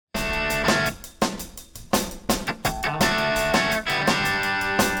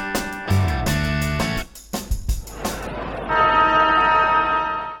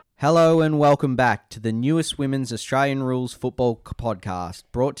Hello and welcome back to the newest Women's Australian Rules Football podcast,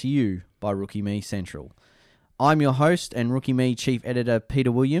 brought to you by Rookie Me Central. I'm your host and Rookie Me Chief Editor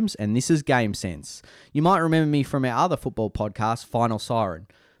Peter Williams, and this is Game Sense. You might remember me from our other football podcast, Final Siren.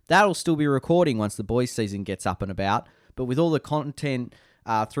 That'll still be recording once the boys' season gets up and about, but with all the content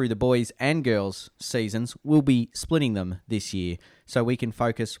through the boys' and girls' seasons, we'll be splitting them this year so we can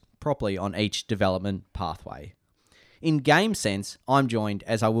focus properly on each development pathway. In Game Sense, I'm joined,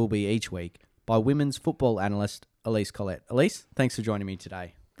 as I will be each week, by women's football analyst Alyce Collett. Alyce, thanks for joining me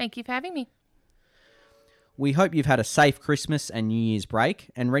today. Thank you for having me. We hope you've had a safe Christmas and New Year's break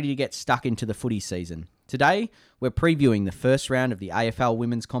and ready to get stuck into the footy season. Today, we're previewing the first round of the AFL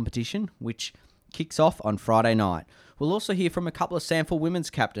Women's competition, which kicks off on Friday night. We'll also hear from a couple of SANFL women's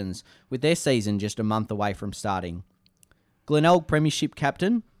captains, with their season just a month away from starting. Glenelg premiership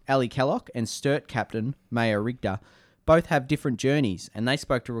captain Ellie Kellock and Sturt captain Maya Rigter both have different journeys, and they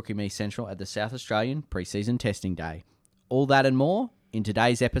spoke to Rookie Me Central at the South Australian Pre-Season Testing Day. All that and more in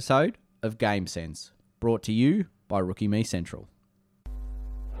today's episode of Game Sense, brought to you by Rookie Me Central.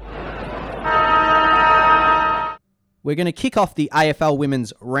 We're going to kick off the AFL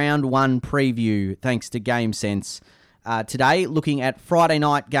Women's Round 1 preview thanks to Game Sense. Today, looking at Friday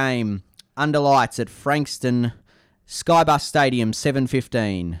night game under lights at Frankston Skybus Stadium,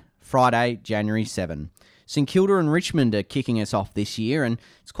 7:15, Friday, January 7. St Kilda and Richmond are kicking us off this year, and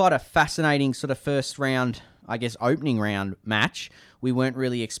it's quite a fascinating sort of first round, opening round match. We weren't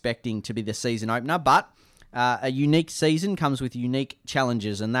really expecting to be the season opener, but a unique season comes with unique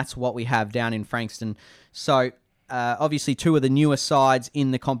challenges, and that's what we have down in Frankston. So, obviously, two of the newer sides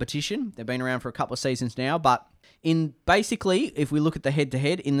in the competition. They've been around for a couple of seasons now, but if we look at the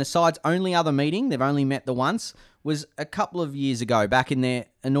head-to-head, in the side's only other meeting, they've only met the once, was a couple of years ago, back in their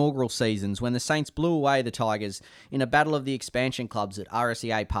inaugural seasons, when the Saints blew away the Tigers in a battle of the expansion clubs at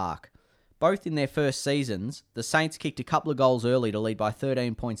RSEA Park. Both in their first seasons, the Saints kicked a couple of goals early to lead by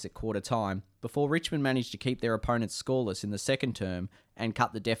 13 points at quarter time, before Richmond managed to keep their opponents scoreless in the second term and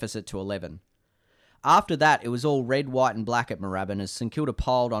cut the deficit to 11. After that, it was all red, white and black at Moorabbin as St Kilda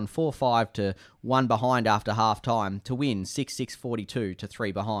piled on 4-5 to 1 behind after half-time to win 6-6-42 to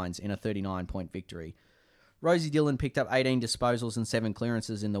 3 behinds in a 39-point victory. Rosie Dillon picked up 18 disposals and 7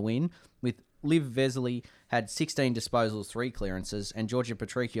 clearances in the win, with Liv Vesely had 16 disposals, 3 clearances, and Georgia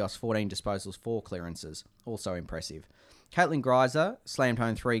Patrikios 14 disposals, 4 clearances. Also impressive. Caitlin Greiser slammed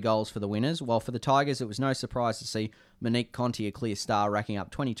home 3 goals for the winners, while for the Tigers it was no surprise to see Monique Conti, a clear star, racking up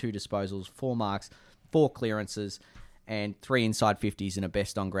 22 disposals, 4 marks, 4 clearances, and 3 inside 50s in a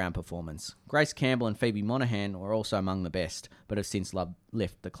best-on-ground performance. Grace Campbell and Phoebe Monaghan were also among the best, but have since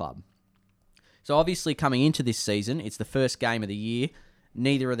left the club. So obviously coming into this season, it's the first game of the year.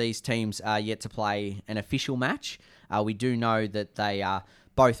 Neither of these teams are yet to play an official match. We do know that they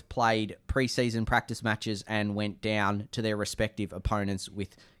both played pre-season practice matches and went down to their respective opponents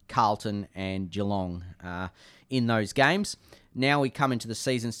with Carlton and Geelong in those games. Now we come into the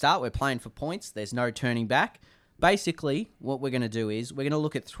season start. We're playing for points. There's no turning back. Basically, what we're going to do is we're going to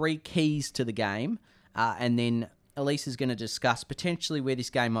look at 3 keys to the game, and then Alyce is going to discuss potentially where this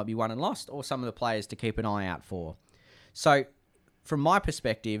game might be won and lost, or some of the players to keep an eye out for. So, from my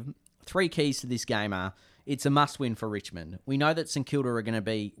perspective, 3 keys to this game are: it's a must-win for Richmond. We know that St Kilda are going to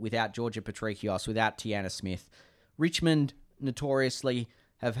be without Georgia Patrikios, without Tiana Smith. Richmond notoriously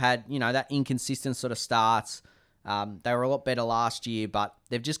have had, that inconsistent sort of starts. They were a lot better last year, but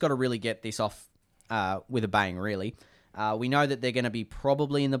they've just got to really get this off with a bang, really. We know that they're going to be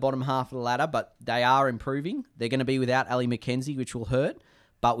probably in the bottom half of the ladder, but they are improving. They're going to be without Ali McKenzie, which will hurt,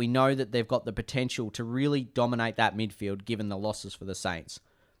 but we know that they've got the potential to really dominate that midfield given the losses for the Saints.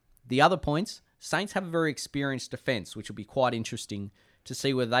 The other points, Saints have a very experienced defence, which will be quite interesting to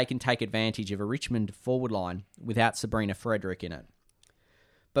see whether they can take advantage of a Richmond forward line without Sabrina Frederick in it.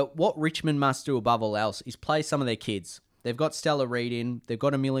 But what Richmond must do above all else is play some of their kids. They've got Stella Reid in, they've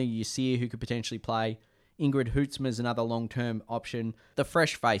got Amelia Yasir who could potentially play, Ingrid Hootsma is another long-term option. The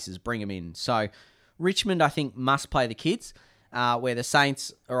fresh faces, bring them in. So Richmond, I think, must play the kids, where the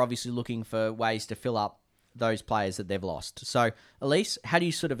Saints are obviously looking for ways to fill up those players that they've lost. So, Alyce, how do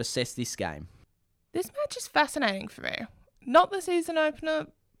you sort of assess this game? This match is fascinating for me. Not the season opener,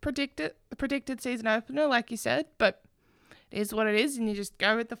 the predicted season opener, like you said, but it is what it is, and you just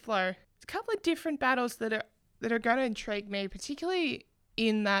go with the flow. There's a couple of different battles that are going to intrigue me, particularly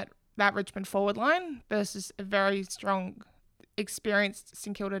in that Richmond forward line versus a very strong, experienced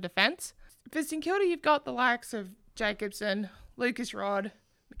St Kilda defence. For St Kilda, you've got the likes of Jacobson, Lucas Rod,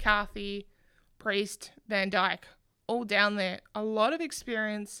 McCarthy, Priest, Van Dyke, all down there. A lot of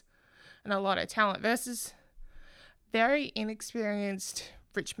experience and a lot of talent versus very inexperienced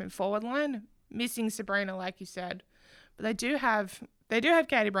Richmond forward line, missing Sabrina, like you said. But they do have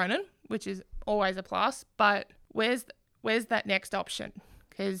Katie Brennan, which is always a plus. But where's that next option?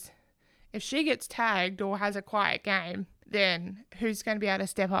 Because if she gets tagged or has a quiet game, then who's going to be able to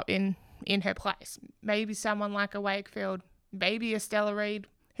step up in her place? Maybe someone like a Wakefield, maybe a Stella Reid,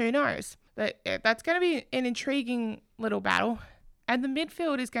 who knows? But that's going to be an intriguing little battle. And the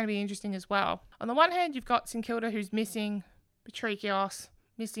midfield is going to be interesting as well. On the one hand, you've got St Kilda, who's missing Patrikios,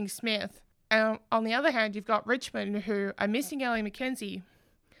 missing Smith. And on the other hand, you've got Richmond, who are missing Ellie McKenzie,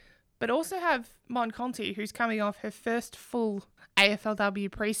 but also have Mon Conti, who's coming off her first full AFLW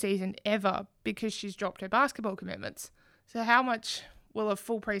preseason ever because she's dropped her basketball commitments. So how much will a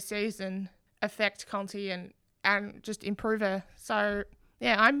full preseason affect Conti and just improve her? So,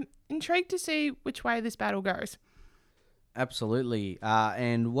 yeah, I'm intrigued to see which way this battle goes. Absolutely.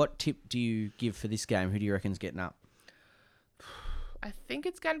 And what tip do you give for this game? Who do you reckon's getting up? I think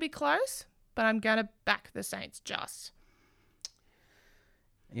it's going to be close, but I'm going to back the Saints just.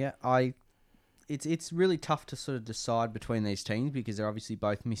 Yeah, it's really tough to sort of decide between these teams because they're obviously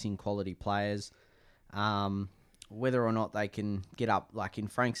both missing quality players. Whether or not they can get up like in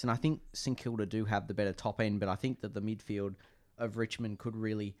Frankston, I think St Kilda do have the better top end, but I think that the midfield of Richmond could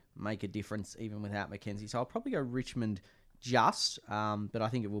really make a difference even without Mackenzie. So I'll probably go Richmond just, but I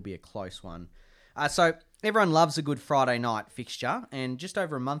think it will be a close one. So everyone loves a good Friday night fixture, and just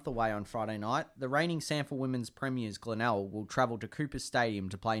over a month away on Friday night, the reigning SANFL Women's Premiers Glenelg will travel to Cooper Stadium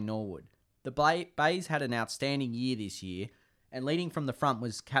to play Norwood. The Bays had an outstanding year this year, and leading from the front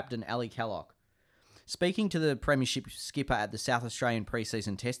was captain Ellie Kellock. Speaking to the Premiership skipper at the South Australian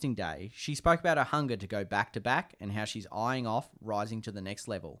pre-season testing day, she spoke about her hunger to go back-to-back and how she's eyeing off rising to the next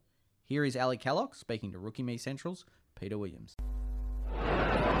level. Here is Ellie Kellock speaking to Rookie Me Central's Peter Williams.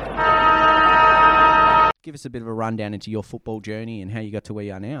 Give us a bit of a rundown into your football journey and how you got to where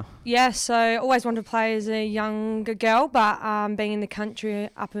you are now. Yeah, so I always wanted to play as a younger girl, but being in the country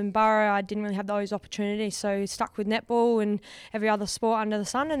up in Burra, I didn't really have those opportunities. So stuck with netball and every other sport under the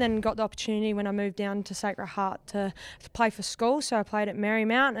sun, and then got the opportunity when I moved down to Sacred Heart to play for school. So I played at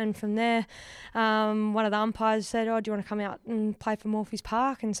Marymount, and from there, one of the umpires said, "Oh, do you want to come out and play for Morpheus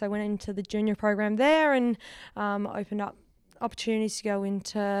Park?" And so I went into the junior program there and opened up opportunities to go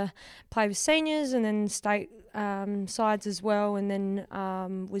into play with seniors and then state sides as well, and then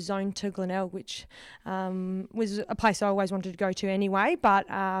was zoned to Glenelg, which was a place I always wanted to go to anyway, but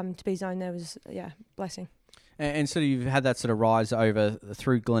to be zoned there was, blessing. And so you've had that sort of rise over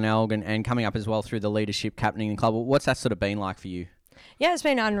through Glenelg and coming up as well through the leadership captaining the club. What's that sort of been like for you? Yeah, it's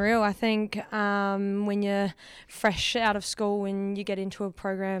been unreal. I think when you're fresh out of school and you get into a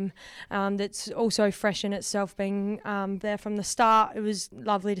program that's also fresh in itself, being there from the start, it was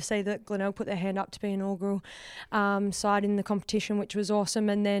lovely to see that Glenelg put their hand up to be inaugural side in the competition, which was awesome.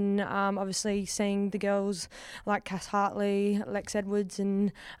 And then obviously seeing the girls like Cass Hartley, Lex Edwards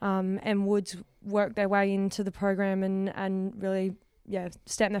and Em Woods work their way into the program and really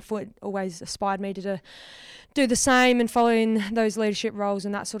stamping their foot, always aspired me to do the same and follow in those leadership roles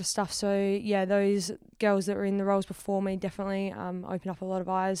and that sort of stuff. So those girls that were in the roles before me definitely opened up a lot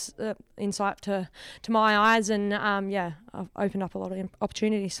of insight to my eyes, and I've opened up a lot of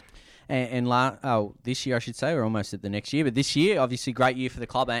opportunities. And this year, I should say, we're almost at the next year, but this year, obviously, great year for the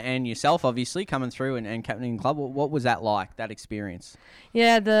club and yourself, obviously, coming through and captaining the club. What was that like, that experience?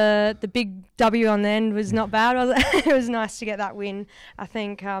 Yeah, the big W on the end was not bad, was it? It was nice to get that win. I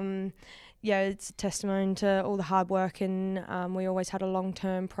think, it's a testimony to all the hard work, and we always had a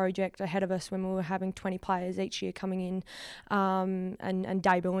long-term project ahead of us when we were having 20 players each year coming in and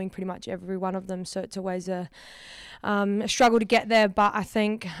debuting pretty much every one of them. So it's always a struggle to get there, but I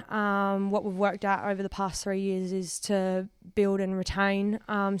think what we've worked out over the past 3 years is to build and retain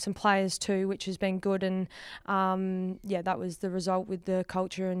some players too, which has been good, and that was the result with the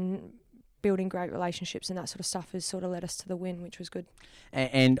culture and building great relationships and that sort of stuff has sort of led us to the win, which was good.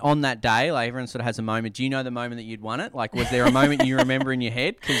 And on that day, like everyone sort of has a moment. Do you know the moment that you'd won it? Like, was there a moment you remember in your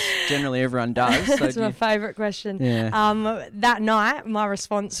head? Because generally everyone does. So that's my favourite question. Yeah. That night, my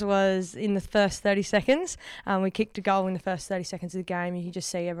response was in the first 30 seconds. We kicked a goal in the first 30 seconds of the game. You could just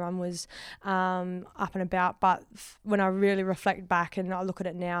see everyone was up and about. But when I really reflect back and I look at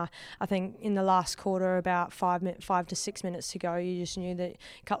it now, I think in the last quarter, about 5 to 6 minutes to go, you just knew that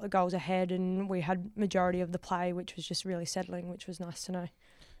a couple of goals ahead, and we had majority of the play, which was just really settling, which was nice to know.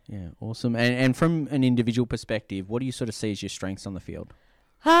 Yeah, awesome. And from an individual perspective, what do you sort of see as your strengths on the field?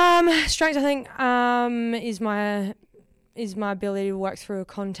 Strengths, I think, is is my ability to work through a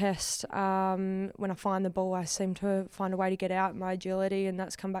contest. When I find the ball, I seem to find a way to get out, my agility, and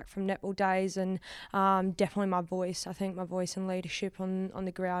that's come back from netball days, and definitely my voice. I think my voice and leadership on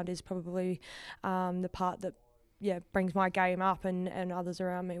the ground is probably the part that brings my game up and others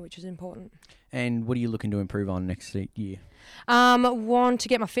around me, which is important. And what are you looking to improve on next year? Want to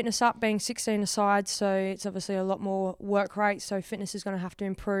get my fitness up, being 16 aside, so it's obviously a lot more work rate, so fitness is going to have to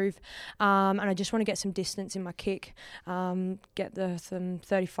improve. And I just want to get some distance in my kick, get some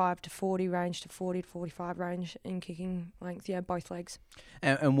 35 to 40 range to 40 to 45 range in kicking length, both legs.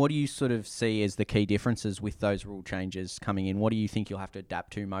 And what do you sort of see as the key differences with those rule changes coming in? What do you think you'll have to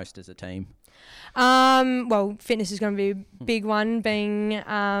adapt to most as a team? Well, fitness is going to be a big one, being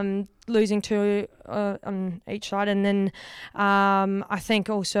losing two on each side, and then I think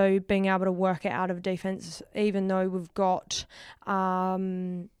also being able to work it out of defence, even though we've got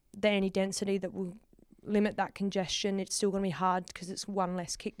the anti-density that will limit that congestion, it's still going to be hard because it's one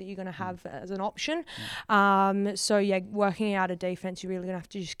less kick that you're going to have as an option. Working out a defence, you're really going to have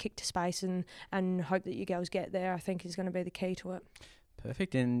to just kick to space and hope that your girls get there, I think is going to be the key to it.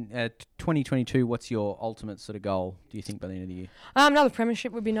 Perfect. And 2022, what's your ultimate sort of goal, do you think, by the end of the year? Another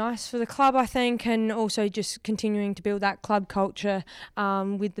premiership would be nice for the club, I think, and also just continuing to build that club culture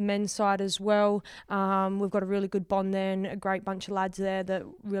with the men's side as well. We've got a really good bond there and a great bunch of lads there that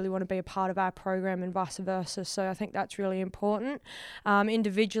really want to be a part of our program and vice versa. So I think that's really important.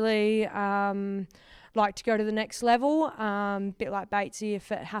 Individually, like to go to the next level, bit like Batesy.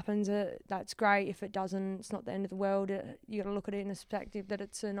 If it happens, that's great. If it doesn't, it's not the end of the world. You got to look at it in a perspective that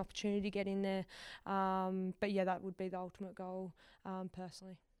it's an opportunity to get in there. That would be the ultimate goal,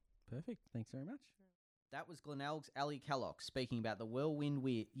 personally. Perfect. Thanks very much. That was Glenelg's Ellie Kellock speaking about the whirlwind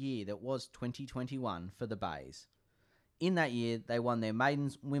year that was 2021 for the Bays. In that year, they won their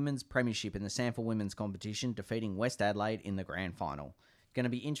maiden women's premiership in the Sanford women's competition, defeating West Adelaide in the grand final. Going to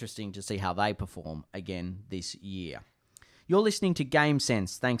be interesting to see how they perform again this year. You're listening to Game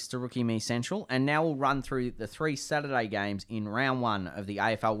Sense, thanks to Rookie Me Central, and now we'll run through the 3 Saturday games in round 1 of the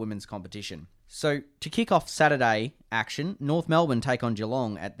AFL Women's competition. So, to kick off Saturday action, North Melbourne take on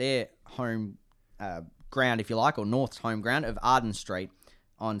Geelong at their home ground, if you like, or North's home ground of Arden Street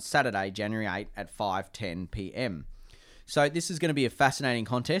on Saturday, January 8 at 5:10 p.m. So, this is going to be a fascinating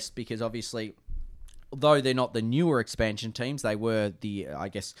contest because obviously, although they're not the newer expansion teams, they were the,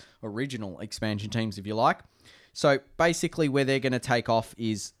 original expansion teams, if you like. So basically where they're going to take off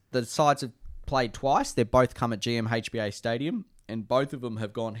is the sides have played twice. They've both come at GMHBA Stadium, and both of them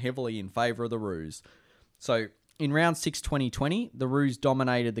have gone heavily in favour of the Roos. So in round 6 2020, the Roos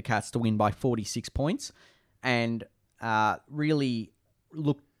dominated the Cats to win by 46 points and really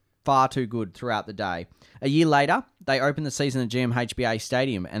looked far too good throughout the day. A year later, they opened the season at GMHBA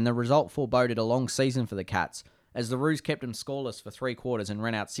Stadium, and the result foreboded a long season for the Cats, as the Roos kept them scoreless for 3 quarters and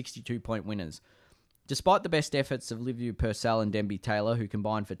ran out 62-point winners. Despite the best efforts of Liviu Purcell and Denby Taylor, who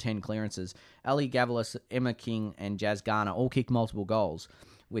combined for 10 clearances, Ali Gavalis, Emma King and Jazz Garner all kicked multiple goals,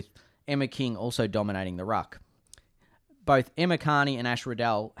 with Emma King also dominating the ruck. Both Emma Carney and Ash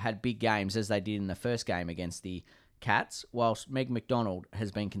Riddell had big games, as they did in the first game against the Cats, whilst Meg McDonald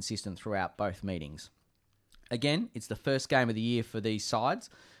has been consistent throughout both meetings. Again, it's the first game of the year for these sides,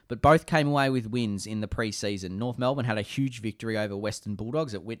 but both came away with wins in the pre-season. North Melbourne had a huge victory over Western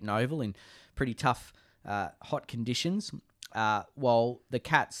Bulldogs at Whitten Oval in pretty tough, hot conditions, while the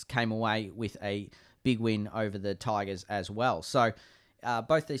Cats came away with a big win over the Tigers as well. So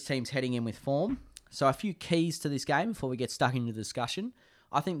both these teams heading in with form. So a few keys to this game before we get stuck into the discussion.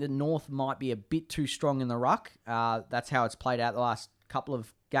 I think that North might be a bit too strong in the ruck. That's how it's played out the last couple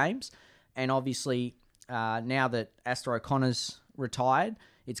of games. And obviously, now that Astor O'Connor's retired,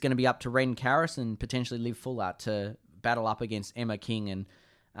 it's going to be up to Ren Karras and potentially Liv Fuller to battle up against Emma King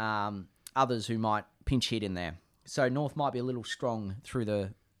and others who might pinch hit in there. So North might be a little strong through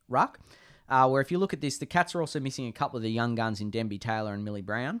the ruck. Where if you look at this, the Cats are also missing a couple of the young guns in Denby Taylor and Millie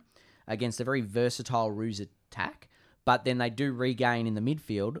Brown against a very versatile Roos attack. But then they do regain in the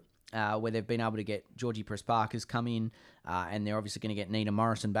midfield, where they've been able to get Georgie Pressparker's come in, and they're obviously going to get Nina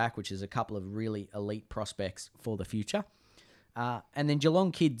Morrison back, which is a couple of really elite prospects for the future. And then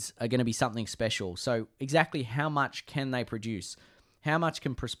Geelong kids are going to be something special. So exactly how much can they produce? How much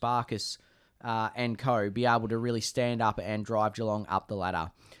can Pressparkers and co be able to really stand up and drive Geelong up the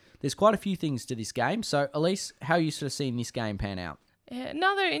ladder? There's quite a few things to this game. So, Alyce, how are you sort of seeing this game pan out?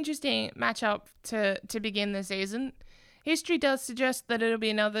 Another interesting matchup to begin the season. History does suggest that it'll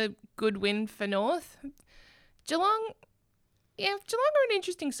be another good win for North. Geelong are an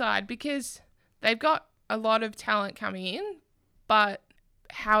interesting side because they've got a lot of talent coming in, but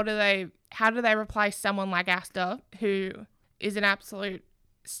how do they replace someone like Asta, who is an absolute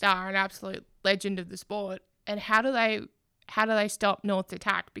star, an absolute legend of the sport, and how do they stop North's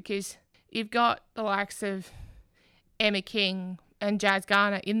attack? Because you've got the likes of Emma King and Jazz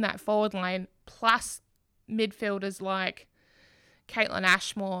Garner in that forward lane, plus midfielders like Caitlin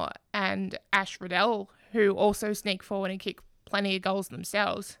Ashmore and Ash Riddell, who also sneak forward and kick plenty of goals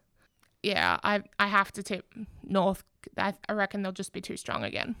themselves. Yeah, I have to tip North. I reckon they'll just be too strong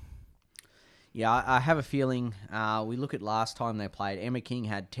again. Yeah, I have a feeling, we look at last time they played, Emma King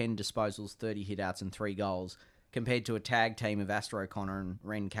had 10 disposals, 30 hit-outs and 3 goals, compared to a tag team of Asta O'Connor and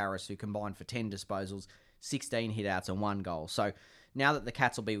Ren Karras, who combined for 10 disposals, 16 hit-outs and 1 goal. So now that the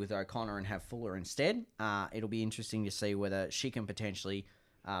Cats will be with O'Connor and have Fuller instead, it'll be interesting to see whether she can potentially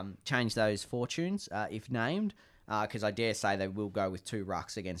change those fortunes if named, because I dare say they will go with 2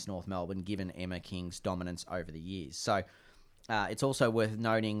 rucks against North Melbourne, given Emma King's dominance over the years. So it's also worth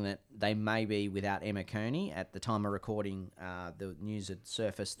noting that they may be without Emma Kearney. At the time of recording, the news had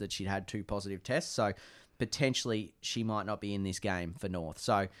surfaced that she'd had 2 positive tests, so potentially she might not be in this game for North.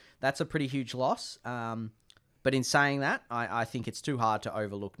 So that's a pretty huge loss. But in saying that, I think it's too hard to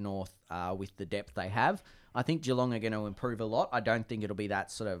overlook North with the depth they have. I think Geelong are going to improve a lot. I don't think it'll be that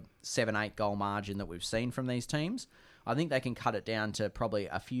sort of 7-8 goal margin that we've seen from these teams. I think they can cut it down to probably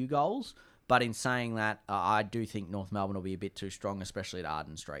a few goals. But in saying that, I do think North Melbourne will be a bit too strong, especially at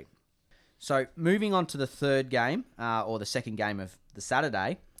Arden Street. So moving on to the third game, or the second game of the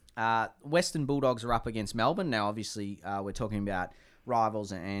Saturday, Western Bulldogs are up against Melbourne. Now, obviously, we're talking about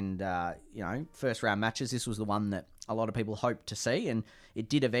rivals and first round matches. This was the one that a lot of people hoped to see, and it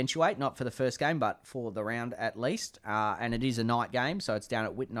did eventuate, not for the first game, but for the round at least. And it is a night game, so it's down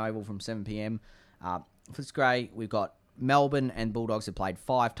at Whitten Oval from 7 p.m. Footscray, we've got Melbourne and Bulldogs have played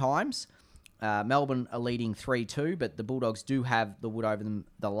 5 times. Melbourne are leading 3-2, but the Bulldogs do have the wood over them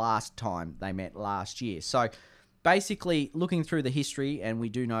the last time they met last year. So basically, looking through the history, and we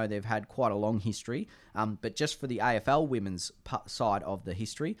do know they've had quite a long history, but just for the AFL Women's side of the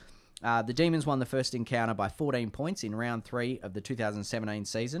history, the Demons won the first encounter by 14 points in round 3 of the 2017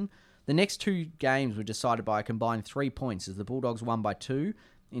 season. The next 2 games were decided by a combined 3 points, as the Bulldogs won by 2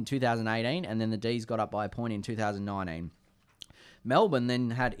 in 2018, and then the D's got up by a point in 2019. Melbourne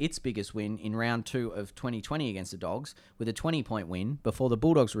then had its biggest win in round 2 of 2020 against the Dogs, with a 20-point win, before the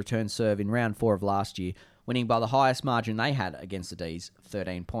Bulldogs returned serve in round 4 of last year, winning by the highest margin they had against the D's,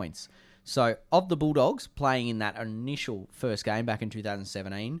 13 points. So, of the Bulldogs playing in that initial first game back in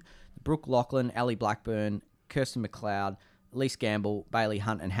 2017, Brooke Lachlan, Ellie Blackburn, Kirsten McLeod, Alyce Gamble, Bailey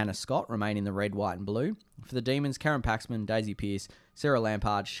Hunt and Hannah Scott remain in the red, white and blue. For the Demons, Karen Paxman, Daisy Pearce, Sarah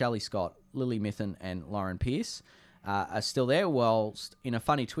Lampard, Shelley Scott, Lily Mithen and Lauren Pearce are still there, whilst in a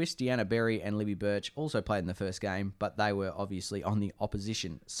funny twist, Deanna Berry and Libby Birch also played in the first game, but they were obviously on the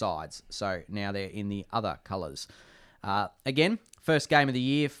opposition sides. So now they're in the other colours. Again, first game of the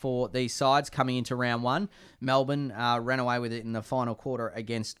year for these sides coming into round 1. Melbourne ran away with it in the final quarter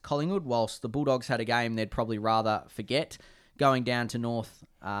against Collingwood, whilst the Bulldogs had a game they'd probably rather forget, going down to North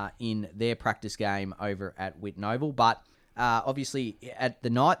in their practice game over at Whitten Oval. But obviously at the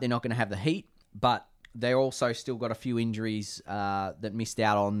night, they're not going to have the heat, but they also still got a few injuries that missed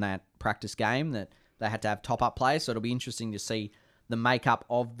out on that practice game that they had to have top-up players. So it'll be interesting to see the makeup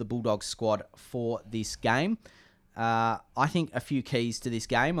of the Bulldogs squad for this game. I think a few keys to this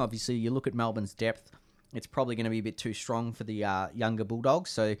game. Obviously, you look at Melbourne's depth, it's probably going to be a bit too strong for the younger Bulldogs.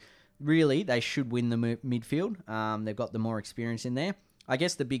 So really, they should win the midfield. They've got the more experience in there. I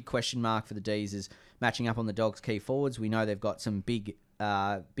guess the big question mark for the D's is matching up on the Dogs' key forwards. We know they've got some big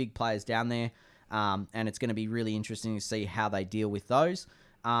players down there. And it's going to be really interesting to see how they deal with those.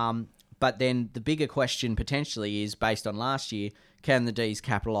 But then the bigger question potentially is, based on last year, can the D's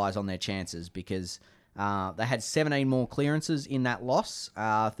capitalise on their chances? Because they had 17 more clearances in that loss,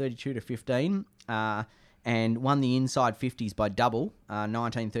 32-15, and won the inside 50s by double,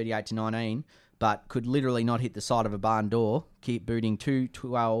 1938-19, but could literally not hit the side of a barn door, keep booting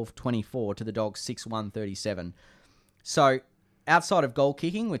 2-12-24 to the Dogs 6-1-37. So, outside of goal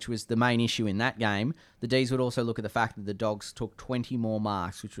kicking, which was the main issue in that game, the D's would also look at the fact that the Dogs took 20 more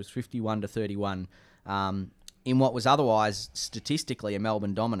marks, which was 51-31, in what was otherwise statistically a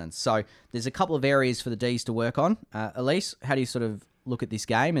Melbourne dominance. So there's a couple of areas for the D's to work on. Alyce, how do you sort of look at this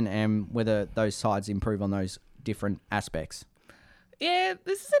game and whether those sides improve on those different aspects? Yeah,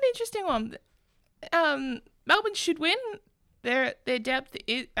 this is an interesting one. Melbourne should win. Their depth,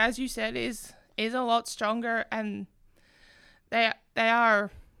 is, as you said, is a lot stronger, and they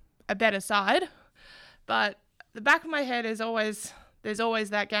are a better side. But the back of my head is always, there's always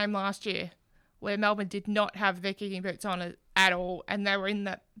that game last year where Melbourne did not have their kicking boots on at all, and they were in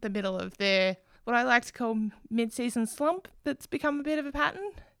the middle of their, what I like to call, mid-season slump that's become a bit of a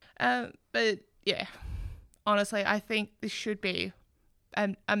pattern. But yeah, honestly, I think this should be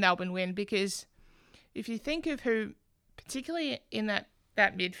a Melbourne win, because if you think of who, particularly in that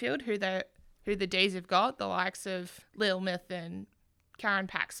midfield, who the D's have got, the likes of Lil Myth and Karen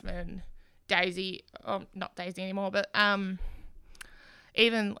Paxman, Daisy, not Daisy anymore, but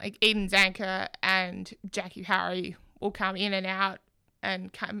even like Eden Zanker and Jackie Harry will come in and out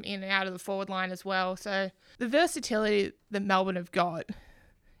of the forward line as well. So the versatility that Melbourne have got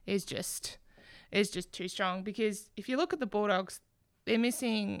is just too strong, because if you look at the Bulldogs, they're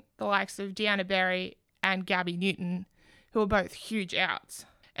missing the likes of Deanna Berry and Gabby Newton, who are both huge outs.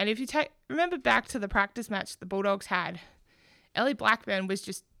 And if you remember back to the practice match the Bulldogs had, Ellie Blackburn was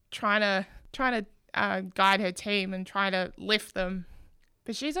just trying to guide her team and try to lift them,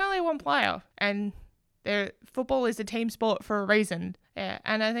 but she's only one player, and football is a team sport for a reason. Yeah,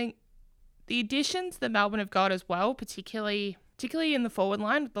 and I think the additions that Melbourne have got as well, particularly in the forward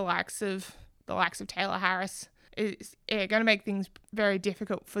line, with the likes of Taylor Harris, is going to make things very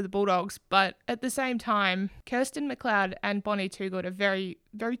difficult for the Bulldogs. But at the same time, Kirsten McLeod and Bonnie Toogood are very,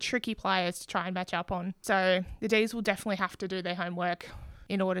 very tricky players to try and match up on. So the D's will definitely have to do their homework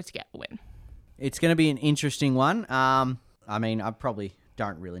in order to get the win. It's going to be an interesting one. I mean, I probably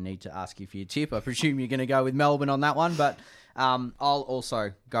don't really need to ask you for your tip. I presume you're going to go with Melbourne on that one, but I'll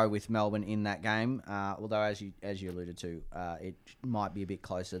also go with Melbourne in that game. Although, as you alluded to, it might be a bit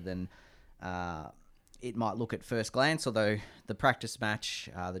closer than it might look at first glance. Although the practice match,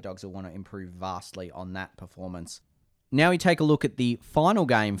 the Dogs will want to improve vastly on that performance. Now we take a look at the final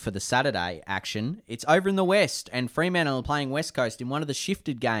game for the Saturday action. It's over in the West, and Fremantle are playing West Coast in one of the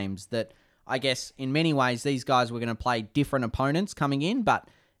shifted games that I guess in many ways these guys were going to play different opponents coming in, but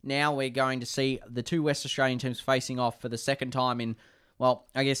now we're going to see the two West Australian teams facing off for the second time in, well,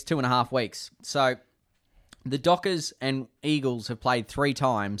 I guess 2.5 weeks. So the Dockers and Eagles have played 3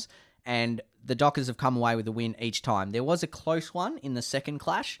 times, and the Dockers have come away with a win each time. There was a close one in the second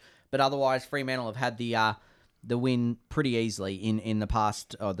clash, but otherwise Fremantle have had the win pretty easily in the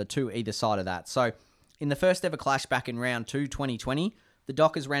past, or the two either side of that. So in the first ever clash back in round 2, 2020, the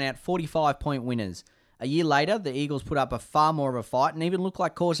Dockers ran out 45-point winners. A year later, the Eagles put up a far more of a fight and even looked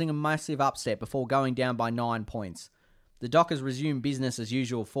like causing a massive upset before going down by 9 points. The Dockers resumed business as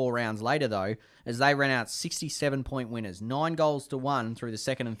usual 4 rounds later, though, as they ran out 67-point winners. 9 goals to 1 through the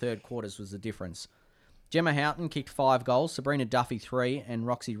second and third quarters was the difference. Gemma Houghton kicked 5 goals, Sabrina Duffy 3, and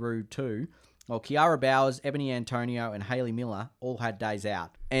Roxy Roode 2, while Kiara Bowers, Ebony Antonio, and Hayley Miller all had days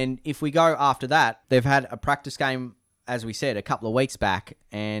out. And if we go after that, they've had a practice game, as we said, a couple of weeks back,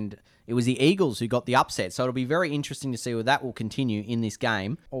 and it was the Eagles who got the upset. So it'll be very interesting to see whether that will continue in this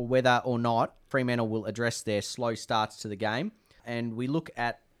game, or whether or not Fremantle will address their slow starts to the game. And we look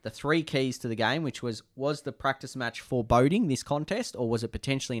at the 3 keys to the game, which was the practice match foreboding this contest, or was it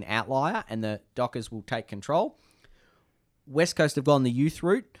potentially an outlier and the Dockers will take control? West Coast have gone the youth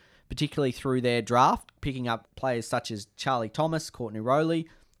route, particularly through their draft, picking up players such as Charlie Thomas, Courtney Rowley,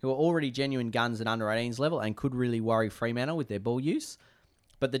 who are already genuine guns at under-18s level and could really worry Fremantle with their ball use.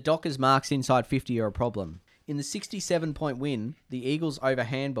 But the Dockers' marks inside 50 are a problem. In the 67-point win, the Eagles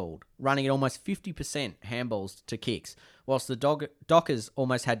over-handballed, running at almost 50% handballs to kicks, whilst the Dockers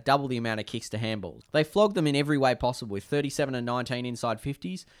almost had double the amount of kicks to handballs. They flogged them in every way possible, with 37 and 19 inside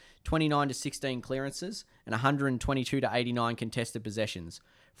 50s, 29 to 16 clearances, and 122 to 89 contested possessions.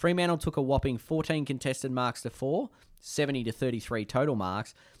 Fremantle took a whopping 14 contested marks to 4, 70 to 33 total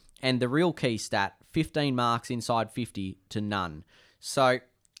marks, and the real key stat, 15 marks inside 50 to none. So,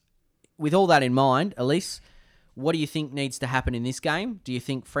 with all that in mind, Alyce, what do you think needs to happen in this game? Do you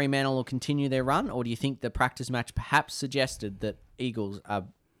think Fremantle will continue their run, or do you think the practice match perhaps suggested that Eagles are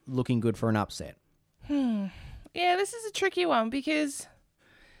looking good for an upset? Yeah, this is a tricky one, because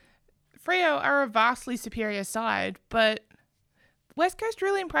Freo are a vastly superior side, but West Coast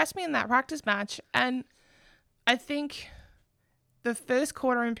really impressed me in that practice match, and I think the first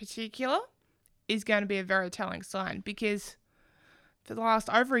quarter in particular is going to be a very telling sign, because for the last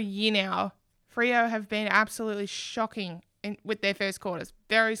over a year now, Freo have been absolutely shocking with their first quarters.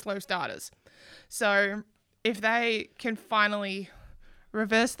 Very slow starters. So if they can finally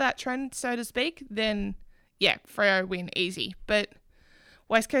reverse that trend, so to speak, then yeah, Freo win easy. But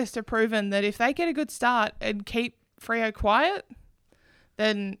West Coast have proven that if they get a good start and keep Freo quiet,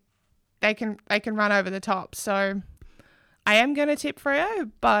 then they can run over the top. So I am going to tip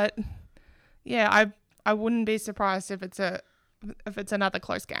Freo, but yeah, I wouldn't be surprised if it's another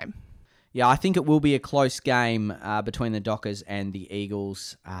close game. Yeah, I think it will be a close game between the Dockers and the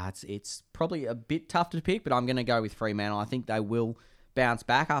Eagles. It's probably a bit tough to pick, but I'm going to go with Fremantle. I think they will bounce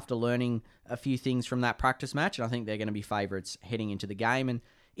back after learning a few things from that practice match, and I think they're going to be favourites heading into the game. And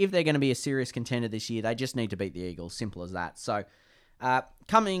if they're going to be a serious contender this year, they just need to beat the Eagles. Simple as that. So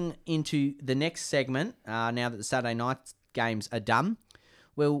coming into the next segment, now that the Saturday night games are done,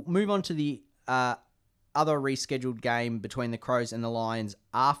 we'll move on to the other rescheduled game between the Crows and the Lions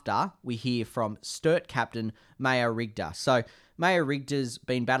after we hear from Sturt captain Maya Rigter. So Maya Rigter's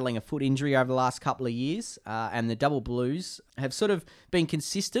been battling a foot injury over the last couple of years, and the Double Blues have sort of been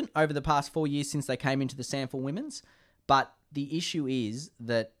consistent over the past 4 years since they came into the SANFL Women's, but the issue is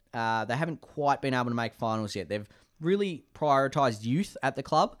that they haven't quite been able to make finals yet. They've really prioritised youth at the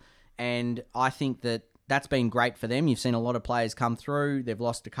club, and I think that that's been great for them. You've seen a lot of players come through. They've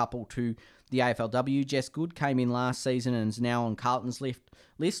lost a couple to the AFLW. Jess Good came in last season and is now on Carlton's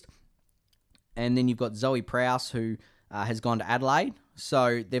list. And then you've got Zoe Prowse, who has gone to Adelaide.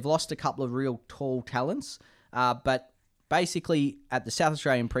 So they've lost a couple of real tall talents. But basically, at the South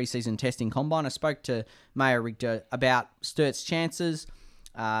Australian preseason testing combine, I spoke to Maya Rigter about Sturt's chances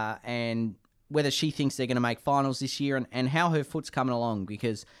and whether she thinks they're going to make finals this year and how her foot's coming along,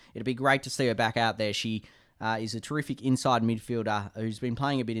 because it'd be great to see her back out there. She is a terrific inside midfielder who's been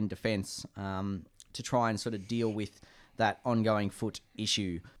playing a bit in defence to try and sort of deal with that ongoing foot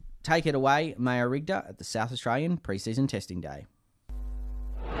issue. Take it away, Maya Rigter, at the South Australian preseason testing day.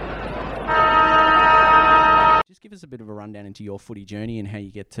 Just give us a bit of a rundown into your footy journey and how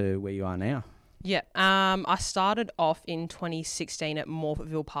you get to where you are now. Yeah, I started off in 2016 at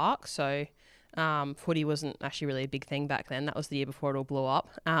Morphettville Park, so footy wasn't actually really a big thing back then. That was the year before it all blew up.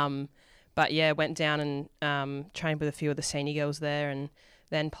 But yeah, went down and trained with a few of the senior girls there, and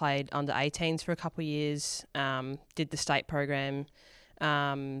then played under 18s for a couple of years. Did the state program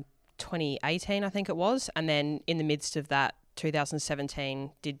 2018, I think it was, and then in the midst of that,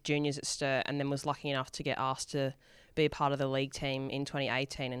 2017, did juniors at Sturt, and then was lucky enough to get asked to be a part of the league team in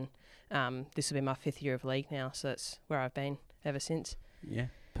 2018, and this will be my 5th year of league now, so that's where I've been ever since. Yeah.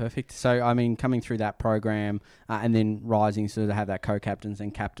 Perfect. So, I mean, coming through that program and then rising sort of have that co-captains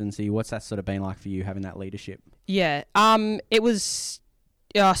and captaincy, what's that sort of been like for you, having that leadership? Yeah, it was,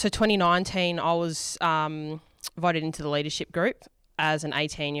 so 2019, I was voted into the leadership group as an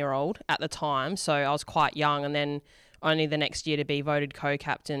 18-year-old at the time, so I was quite young, and then only the next year to be voted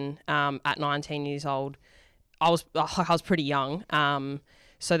co-captain at 19 years old. I was pretty young.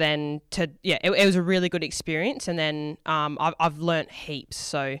 So then, it was a really good experience, and then I've learnt heaps.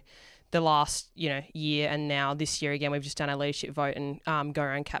 So the last year and now this year again, we've just done a leadership vote and go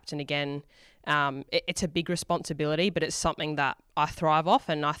around captain again. It's a big responsibility, but it's something that I thrive off,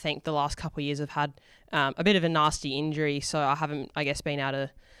 and I think the last couple of years I've had a bit of a nasty injury, so I haven't, I guess, been able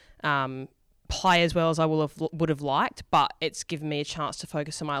to play as well as I would have liked, but it's given me a chance to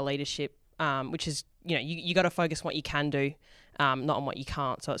focus on my leadership, which is, you got to focus on what you can do, not on what you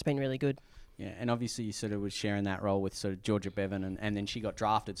can't. So it's been really good. Yeah, and obviously you sort of was sharing that role with sort of Georgia Bevan, and then she got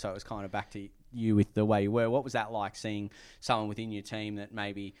drafted, so it was kind of back to you with the way you were. What was that like, seeing someone within your team that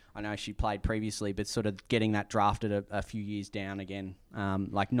maybe, I know she played previously, but sort of getting that drafted a few years down again,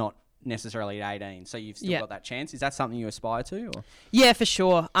 like not necessarily at 18, so you've still got that chance? Is that something you aspire to? Or? Yeah, for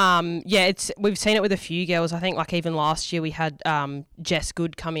sure. We've seen it with a few girls. I think like even last year we had Jess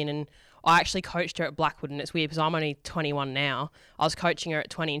Good come in, and I actually coached her at Blackwood, and it's weird because I'm only 21 now. I was coaching her at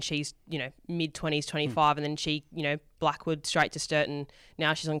 20 and she's, mid-20s, 25, and then she, Blackwood straight to Sturt, and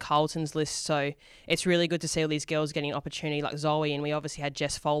now she's on Carlton's list. So it's really good to see all these girls getting an opportunity like Zoe, and we obviously had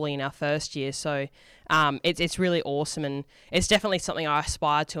Jess Foley in our first year. So it's really awesome, and it's definitely something I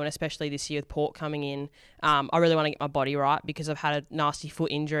aspire to, and especially this year with Port coming in. I really want to get my body right because I've had a nasty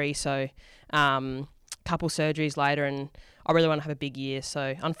foot injury, so couple surgeries later, and I really want to have a big year.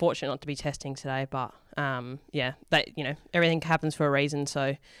 So unfortunate not to be testing today, but everything happens for a reason.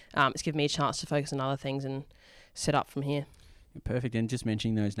 So it's given me a chance to focus on other things and set up from here. Perfect. And just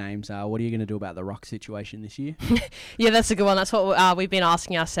mentioning those names, what are you going to do about the ruck situation this year? Yeah, that's a good one. That's what we've been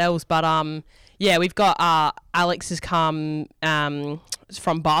asking ourselves. But we've got Alex has come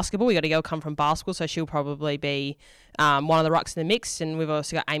from basketball. We got a girl come from basketball, so she'll probably be one of the rucks in the mix. And we've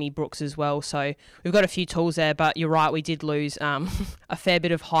also got Amy Brooks as well. So we've got a few tools there. But you're right, we did lose a fair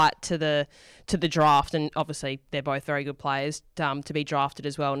bit of height to the draft, and obviously they're both very good players to be drafted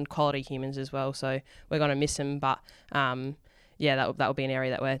as well, and quality humans as well. So we're going to miss them, but. That will be an area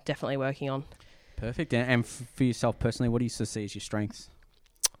that we're definitely working on. Perfect. And for yourself personally, what do you see as your strengths?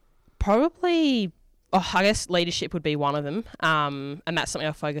 Probably, I guess leadership would be one of them. And that's something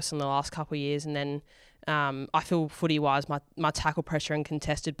I've focused on the last couple of years. And then I feel footy-wise, my tackle pressure and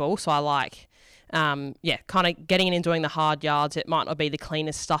contested ball. So I like, kind of getting and enjoying the hard yards. It might not be the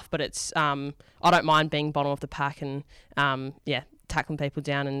cleanest stuff, but it's I don't mind being bottom of the pack and, tackling people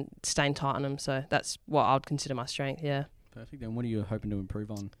down and staying tight on them. So that's what I would consider my strength, yeah. Perfect. And what are you hoping to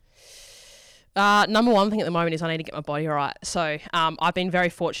improve on? Number one thing at the moment is I need to get my body right. So I've been very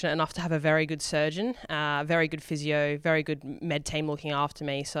fortunate enough to have a very good surgeon, very good physio, very good med team looking after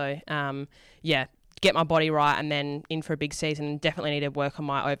me. So, get my body right and then in for a big season. And definitely need to work on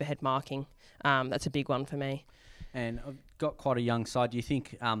my overhead marking. That's a big one for me. And I've got quite a young side. Do you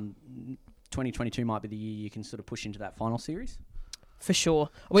think 2022 might be the year you can sort of push into that final series? For sure.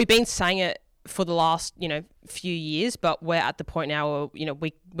 We've been saying it for the last, few years, but we're at the point now where,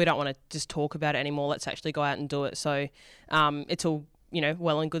 we don't want to just talk about it anymore. Let's actually go out and do it. So it's all,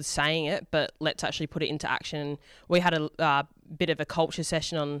 well and good saying it, but let's actually put it into action. We had a bit of a culture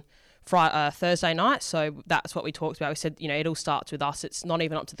session on Thursday night, so that's what we talked about. We said, it all starts with us. It's not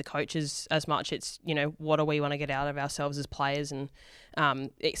even up to the coaches as much. It's, what do we want to get out of ourselves as players? And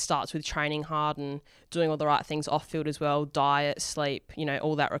it starts with training hard and doing all the right things off field as well, diet, sleep,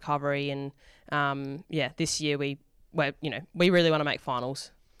 all that recovery. And this year we really want to make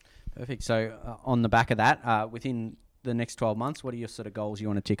finals. Perfect. So on the back of that, within the next 12 months, what are your sort of goals you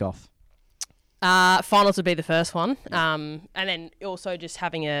want to tick off? Finals would be the first one. And then also just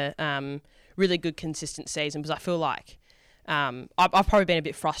having a really good consistent season, because I feel like I've probably been a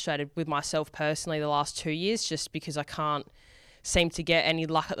bit frustrated with myself personally the last 2 years, just because I can't seem to get any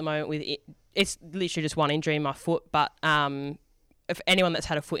luck at the moment with it. It's literally just one injury in my foot, but if anyone that's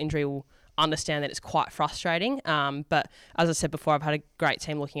had a foot injury will understand that it's quite frustrating. But as I said before, I've had a great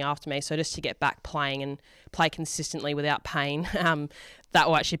team looking after me, so just to get back playing and play consistently without pain, that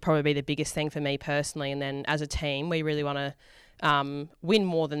will actually probably be the biggest thing for me personally. And then as a team, we really want to win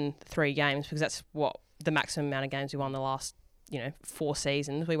more than 3 games, because that's what the maximum amount of games we won the last 4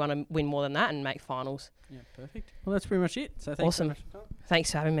 seasons. We want to win more than that and make finals. Yeah, perfect. Well, that's pretty much it. So thanks awesome. so much for your time.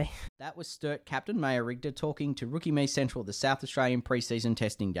 Thanks for having me. That was Sturt captain Maya Rigter talking to Rookie Me Central, the South Australian pre-season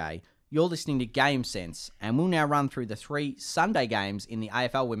testing day. You're listening to Game Sense, and we'll now run through the 3 Sunday games in the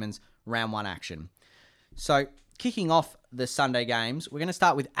AFL Women's Round 1 action. So, kicking off the Sunday games, we're going to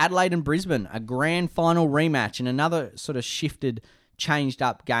start with Adelaide and Brisbane, a grand final rematch and another sort of shifted, changed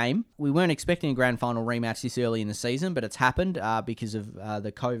up game. We weren't expecting a grand final rematch this early in the season, but it's happened because of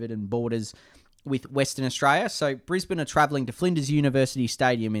the COVID and borders with Western Australia. So, Brisbane are travelling to Flinders University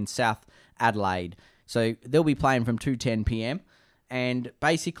Stadium in South Adelaide. So, they'll be playing from 2:10 p.m. And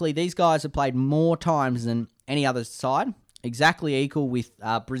basically, these guys have played more times than any other side, exactly equal with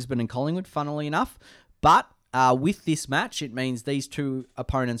Brisbane and Collingwood, funnily enough. But with this match, it means these 2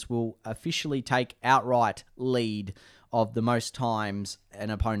 opponents will officially take outright lead of the most times an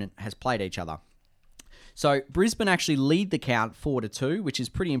opponent has played each other. So Brisbane actually lead the count 4-2, which is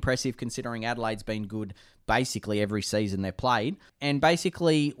pretty impressive considering Adelaide's been good basically every season they've played. And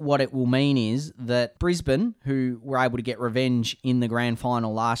basically what it will mean is that Brisbane, who were able to get revenge in the grand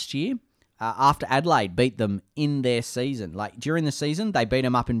final last year, after Adelaide beat them in their season, like during the season, they beat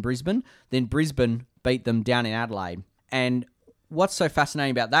them up in Brisbane, then Brisbane beat them down in Adelaide. And what's so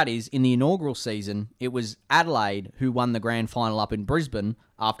fascinating about that is in the inaugural season, it was Adelaide who won the grand final up in Brisbane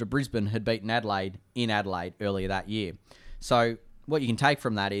after Brisbane had beaten Adelaide in Adelaide earlier that year. So what you can take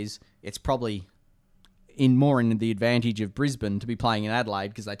from that is it's probably more in the advantage of Brisbane to be playing in Adelaide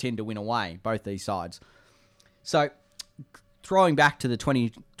because they tend to win away, both these sides. So throwing back to the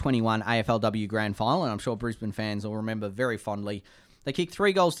 2021 AFLW Grand Final, and I'm sure Brisbane fans will remember very fondly, they kicked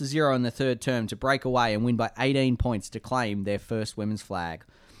 3-0 in the third term to break away and win by 18 points to claim their first women's flag.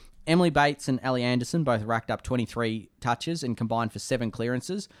 Emily Bates and Ellie Anderson both racked up 23 touches and combined for 7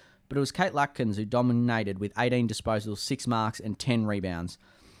 clearances, but it was Kate Lutkins who dominated with 18 disposals, 6 marks and 10 rebounds.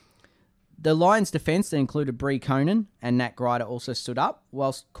 The Lions' defence that included Bree Conan and Nat Grider also stood up,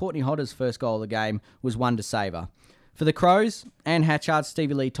 whilst Courtney Hodder's first goal of the game was one to savour. For the Crows, Anne Hatchard,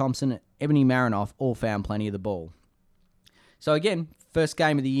 Stevie Lee Thompson, and Ebony Marinoff all found plenty of the ball. So again, first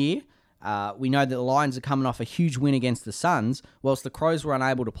game of the year, we know that the Lions are coming off a huge win against the Suns, whilst the Crows were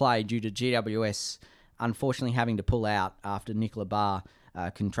unable to play due to GWS unfortunately having to pull out after Nicola Barr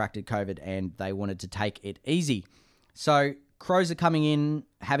contracted COVID and they wanted to take it easy. So Crows are coming in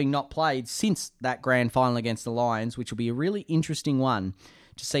having not played since that grand final against the Lions, which will be a really interesting one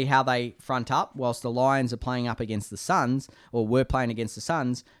to see how they front up, whilst the Lions are playing up against the Suns, or were playing against the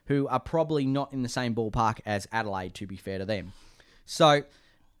Suns, who are probably not in the same ballpark as Adelaide, to be fair to them. So,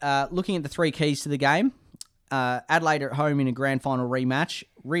 looking at the 3 keys to the game, Adelaide at home in a grand final rematch,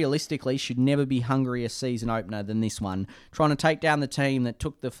 realistically, should never be hungrier season opener than this one. Trying to take down the team that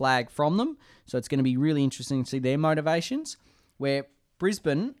took the flag from them. So it's going to be really interesting to see their motivations. Where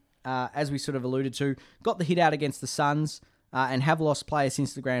Brisbane, as we sort of alluded to, got the hit out against the Suns and have lost players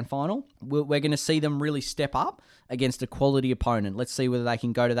since the grand final. We're going to see them really step up against a quality opponent. Let's see whether they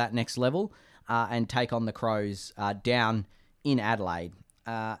can go to that next level and take on the Crows down in Adelaide.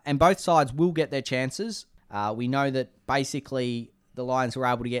 And both sides will get their chances. We know that basically the Lions were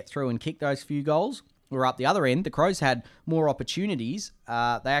able to get through and kick those few goals. We're up the other end. The Crows had more opportunities. They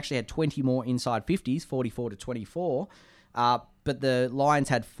actually had 20 more inside 50s, 44-24. But the Lions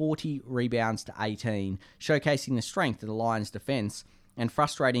had 40 rebounds to 18, showcasing the strength of the Lions' defence and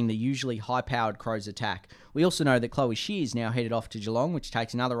frustrating the usually high-powered Crows attack. We also know that Chloe Shear's now headed off to Geelong, which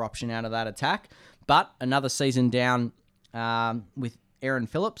takes another option out of that attack. But another season down with Erin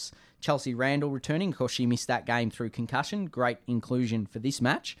Phillips. Chelsea Randall returning. Of course, she missed that game through concussion. Great inclusion for this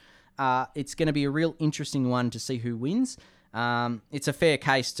match. It's going to be a real interesting one to see who wins. It's a fair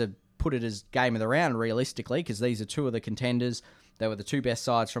case to put it as game of the round, realistically, because these are two of the contenders. They were the two best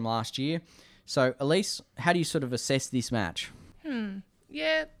sides from last year. So, Alyce, how do you sort of assess this match?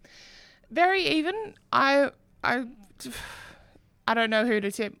 Yeah, very even. I don't know who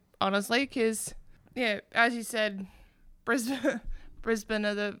to tip, honestly, because, yeah, as you said, Brisbane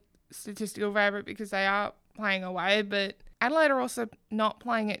are the statistical favourite because they are playing away, but Adelaide are also not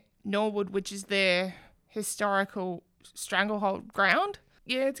playing at Norwood, which is their historical stranglehold ground.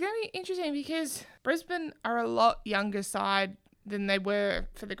 Yeah, it's going to be interesting because Brisbane are a lot younger side than they were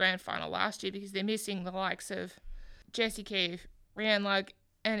for the grand final last year because they're missing the likes of Jessie Keefe, Glenelg,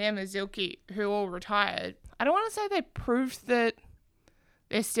 and Emma Zilke, who all retired. I don't want to say they proved that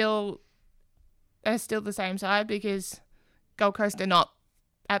they're still the same side because Gold Coast are not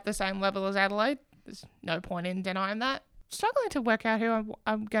at the same level as Adelaide. There's no point in denying that. Struggling to work out who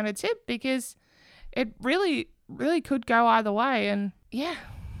I'm going to tip because it really, really could go either way. And yeah,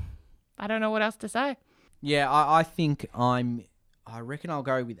 I don't know what else to say. Yeah, I think I reckon I'll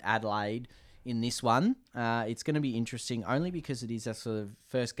go with Adelaide in this one. It's going to be interesting only because it is a sort of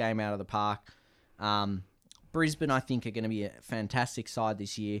first game out of the park. Brisbane, I think, are going to be a fantastic side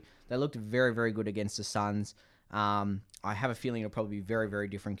this year. They looked very, very good against the Suns. I have a feeling it'll probably be very, very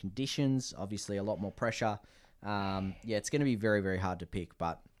different conditions. Obviously, a lot more pressure. It's going to be very, very hard to pick.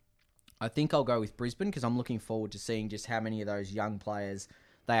 But I think I'll go with Brisbane because I'm looking forward to seeing just how many of those young players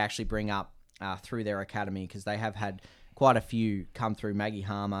they actually bring up through their academy because they have had quite a few come through. Maggie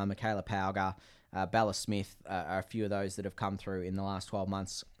Harmer, Michaela Pauger, Bella Smith are a few of those that have come through in the last 12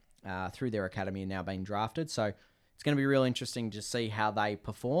 months through their academy and now being drafted. So it's going to be real interesting to see how they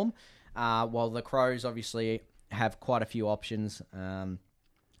perform. While the Crows obviously have quite a few options.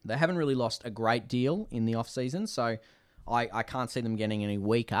 They haven't really lost a great deal in the off-season, so I can't see them getting any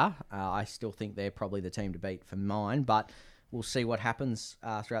weaker. I still think they're probably the team to beat for mine, but we'll see what happens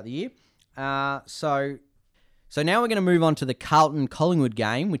throughout the year. So now we're going to move on to the Carlton-Collingwood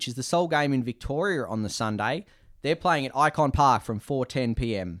game, which is the sole game in Victoria on the Sunday. They're playing at Icon Park from 4:10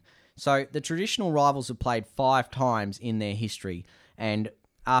 p.m. So the traditional rivals have played 5 times in their history, and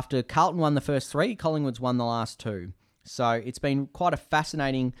after Carlton won the first 3, Collingwood's won the last 2. So it's been quite a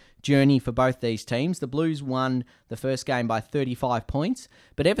fascinating journey for both these teams. The Blues won the first game by 35 points,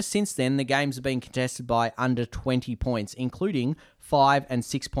 but ever since then, the games have been contested by under 20 points, including 5 and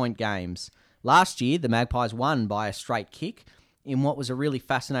 6 point games. Last year, the Magpies won by a straight kick in what was a really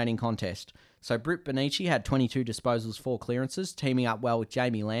fascinating contest. So Britt Benici had 22 disposals, 4 clearances, teaming up well with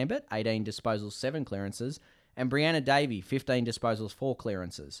Jamie Lambert, 18 disposals, 7 clearances, and Brianna Davey, 15 disposals, 4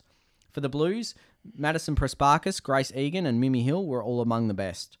 clearances. For the Blues, Madison Prespakis, Grace Egan, and Mimi Hill were all among the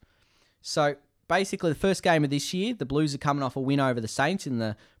best. So basically, the first game of this year, the Blues are coming off a win over the Saints in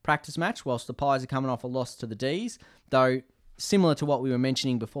the practice match, whilst the Pies are coming off a loss to the D's, though similar to what we were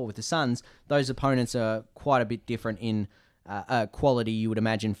mentioning before with the Suns, those opponents are quite a bit different in quality, you would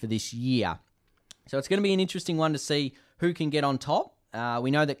imagine, for this year. So it's going to be an interesting one to see who can get on top.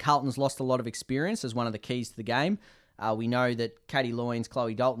 We know that Carlton's lost a lot of experience as one of the keys to the game. We know that Katie Loynes,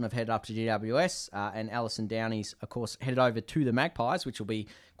 Chloe Dalton have headed up to GWS, and Alison Downey's, of course, headed over to the Magpies, which will be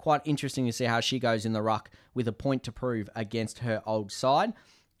quite interesting to see how she goes in the ruck with a point to prove against her old side.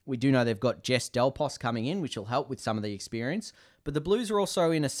 We do know they've got Jess Delpos coming in, which will help with some of the experience. But the Blues are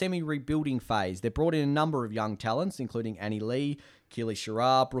also in a semi-rebuilding phase. They've brought in a number of young talents, including Annie Lee, Keely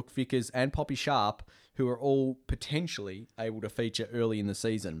Sherrar, Brooke Vickers, and Poppy Sharp, who are all potentially able to feature early in the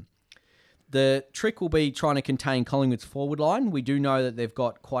season. The trick will be trying to contain Collingwood's forward line. We do know that they've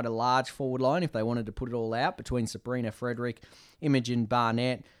got quite a large forward line if they wanted to put it all out between Sabrina Frederick, Imogen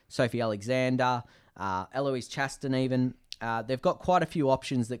Barnett, Sophie Alexander, Eloise Chaston even. They've got quite a few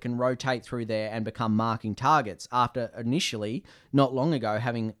options that can rotate through there and become marking targets after initially, not long ago,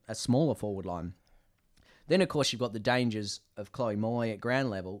 having a smaller forward line. Then, of course, you've got the dangers of Chloe Moy at ground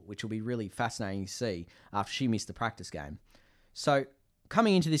level, which will be really fascinating to see after she missed the practice game. So,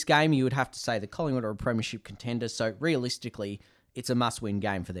 coming into this game, you would have to say the Collingwood are a premiership contender, so realistically, it's a must-win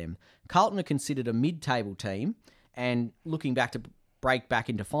game for them. Carlton are considered a mid-table team and looking back to break back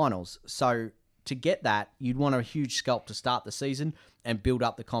into finals. So, to get that, you'd want a huge scalp to start the season and build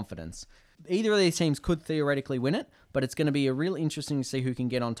up the confidence. Either of these teams could theoretically win it, but it's going to be a real interesting to see who can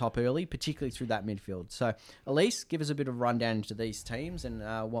get on top early, particularly through that midfield. So, Alyce, give us a bit of a rundown into these teams and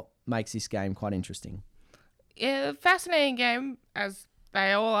what makes this game quite interesting. Yeah, fascinating game, as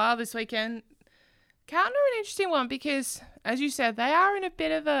they all are this weekend. Carlton are an interesting one because, as you said, they are in a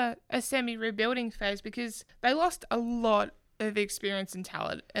bit of a semi-rebuilding phase because they lost a lot of experience and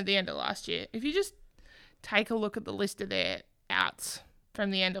talent at the end of last year. If you just take a look at the list of their outs from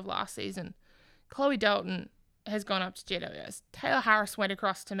the end of last season, Chloe Dalton has gone up to GWS. Taylor Harris went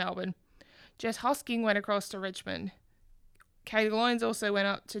across to Melbourne. Jess Hosking went across to Richmond. Katie Loynes also went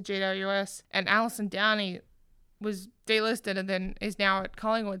up to GWS. And Alison Downey was delisted and then is now at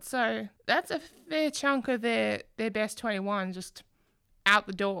Collingwood. So that's a fair chunk of their best 21 just out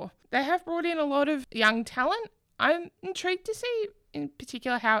the door. They have brought in a lot of young talent. I'm intrigued to see in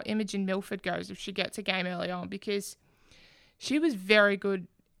particular how Imogen Milford goes if she gets a game early on because she was very good,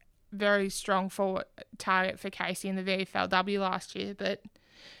 very strong forward target for Casey in the AFLW last year, but it'd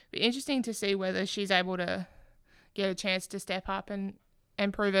be interesting to see whether she's able to get a chance to step up and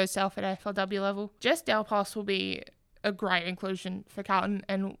prove herself at AFLW level. Jess Delpos will be a great inclusion for Carlton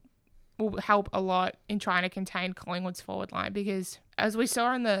and will help a lot in trying to contain Collingwood's forward line because as we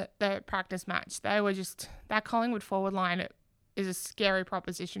saw in the practice match, they were just, that Collingwood forward line is a scary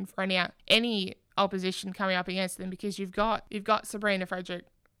proposition for any opposition coming up against them because you've got Sabrina Frederick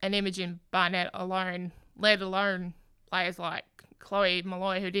and Imogen Barnett alone, let alone players like Chloe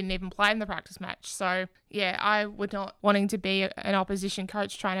Malloy who didn't even play in the practice match. So yeah, I would not wanting to be an opposition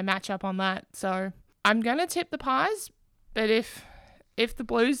coach trying to match up on that. So I'm going to tip the Pies, but if the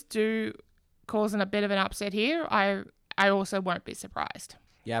Blues do cause a bit of an upset here, I also won't be surprised.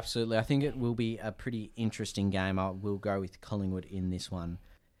 Yeah, absolutely. I think it will be a pretty interesting game. I will go with Collingwood in this one.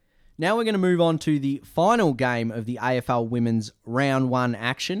 Now we're going to move on to the final game of the AFL Women's Round 1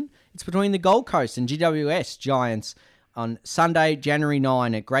 action. It's between the Gold Coast and GWS Giants on Sunday, January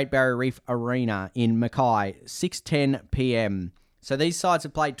 9 at Great Barrier Reef Arena in Mackay, 6:10 p.m. So these sides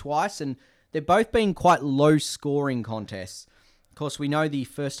have played twice and they've both been quite low-scoring contests. Of course, we know the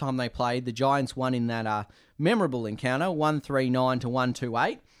first time they played, the Giants won in that memorable encounter, 139 to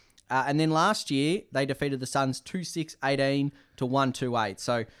 128. And then last year, they defeated the Suns 2-6-18 to 128.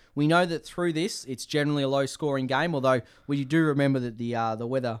 So we know that through this, it's generally a low-scoring game, although we do remember that the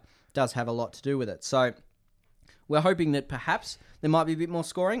weather does have a lot to do with it. So we're hoping that perhaps there might be a bit more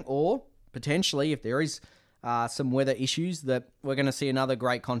scoring, or potentially, if there is some weather issues, that we're going to see another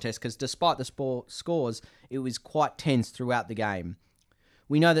great contest, because despite the scores, it was quite tense throughout the game.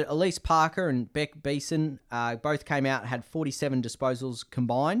 We know that Elise Parker and Beck Beeson both came out and had 47 disposals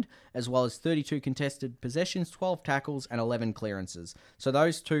combined, as well as 32 contested possessions, 12 tackles, and 11 clearances. So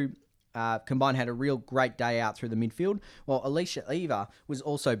those two combined had a real great day out through the midfield, while Alicia Eva was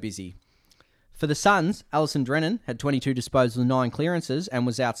also busy. For the Suns, Alison Drennan had 22 disposals and 9 clearances and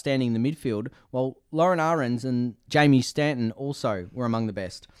was outstanding in the midfield, while Lauren Ahrens and Jamie Stanton also were among the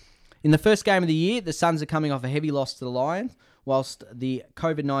best. In the first game of the year, the Suns are coming off a heavy loss to the Lions, whilst the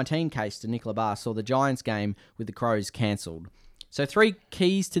COVID-19 case to Nicola Barr saw the Giants game with the Crows cancelled. So 3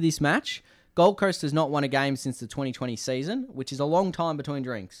 keys to this match. Gold Coast has not won a game since the 2020 season, which is a long time between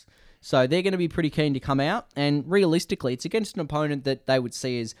drinks. So they're going to be pretty keen to come out, and realistically, it's against an opponent that they would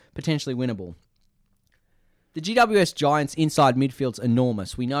see as potentially winnable. The GWS Giants' inside midfield's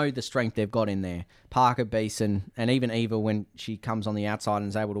enormous. We know the strength they've got in there. Parker, Beeson, and even Eva when she comes on the outside and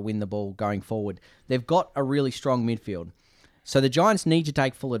is able to win the ball going forward. They've got a really strong midfield. So the Giants need to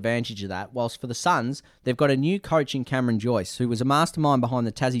take full advantage of that, whilst for the Suns, they've got a new coach in Cameron Joyce, who was a mastermind behind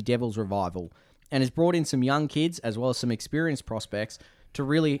the Tassie Devils revival, and has brought in some young kids as well as some experienced prospects to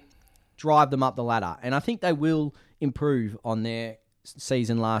really drive them up the ladder. And I think they will improve on their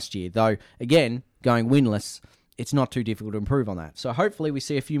season last year, though, again, going winless, it's not too difficult to improve on that. So hopefully we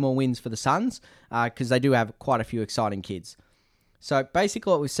see a few more wins for the Suns, because they do have quite a few exciting kids. So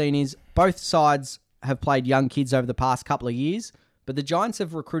basically what we've seen is both sides have played young kids over the past couple of years, but the Giants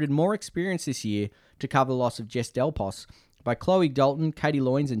have recruited more experience this year to cover the loss of Jess Delpos by Chloe Dalton, Katie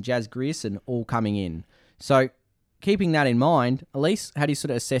Loynes and Jazz Grierson all coming in. So keeping that in mind, Alyce, how do you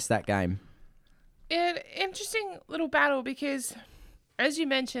sort of assess that game? An interesting little battle because, as you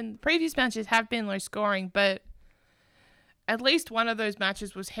mentioned, previous matches have been low scoring, but at least one of those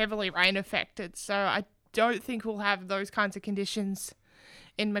matches was heavily rain affected. So I don't think we'll have those kinds of conditions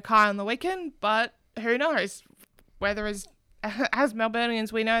in Mackay on the weekend, but who knows? Weather is, as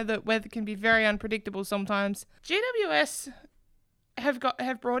Melburnians, we know that weather can be very unpredictable sometimes. GWS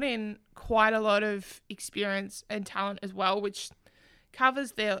have brought in quite a lot of experience and talent as well, which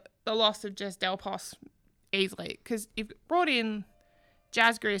covers the loss of Jess Delpos easily. Because you've brought in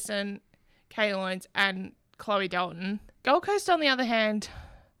Jazz Grierson, Kay Loynes, and Chloe Dalton. Gold Coast, on the other hand,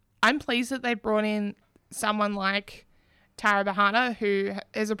 I'm pleased that they brought in someone like Tara Bahana, who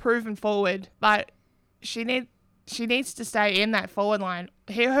is a proven forward, but she needs to stay in that forward line.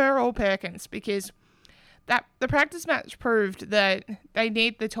 Her or Perkins, because that the practice match proved that they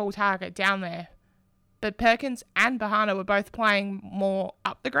need the tall target down there. But Perkins and Bahana were both playing more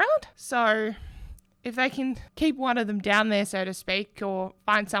up the ground. So if they can keep one of them down there, so to speak, or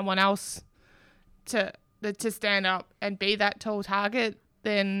find someone else to stand up and be that tall target,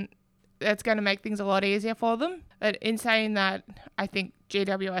 then that's going to make things a lot easier for them. But in saying that, I think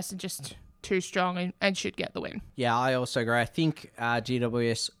GWS are just too strong and should get the win. Yeah, I also agree. I think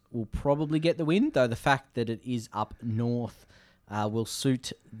GWS will probably get the win, though the fact that it is up north will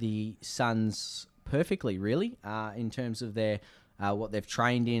suit the Suns perfectly, really, in terms of their what they've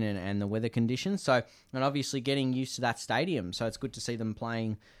trained in and the weather conditions. So, and obviously getting used to that stadium. So it's good to see them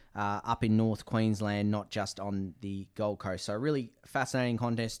playing up in North Queensland, not just on the Gold Coast. So really fascinating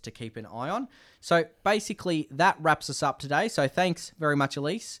contest to keep an eye on. So basically that wraps us up today. So thanks very much,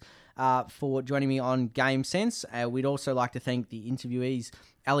 Alyce, for joining me on Game Sense. We'd also like to thank the interviewees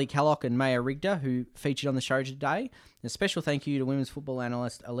Ellie Kellock and Maya Rigter, who featured on the show today. And a special thank you to women's football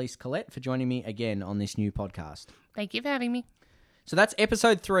analyst Alyce Collett for joining me again on this new podcast. Thank you for having me. So that's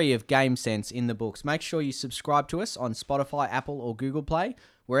episode 3 of Game Sense in the books. Make sure you subscribe to us on Spotify, Apple or Google Play,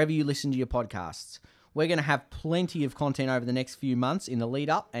 wherever you listen to your podcasts. We're going to have plenty of content over the next few months in the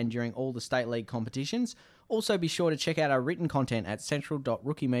lead up and during all the state league competitions. Also be sure to check out our written content at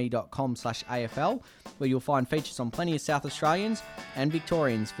central.rookieme.com/AFL, where you'll find features on plenty of South Australians and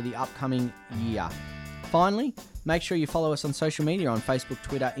Victorians for the upcoming year. Finally, make sure you follow us on social media on Facebook,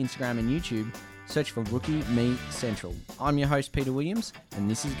 Twitter, Instagram and YouTube. Search for Rookie Me Central. I'm your host, Peter Williams, and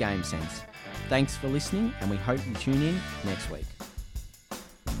this is Game Sense. Thanks for listening, and we hope you tune in next week.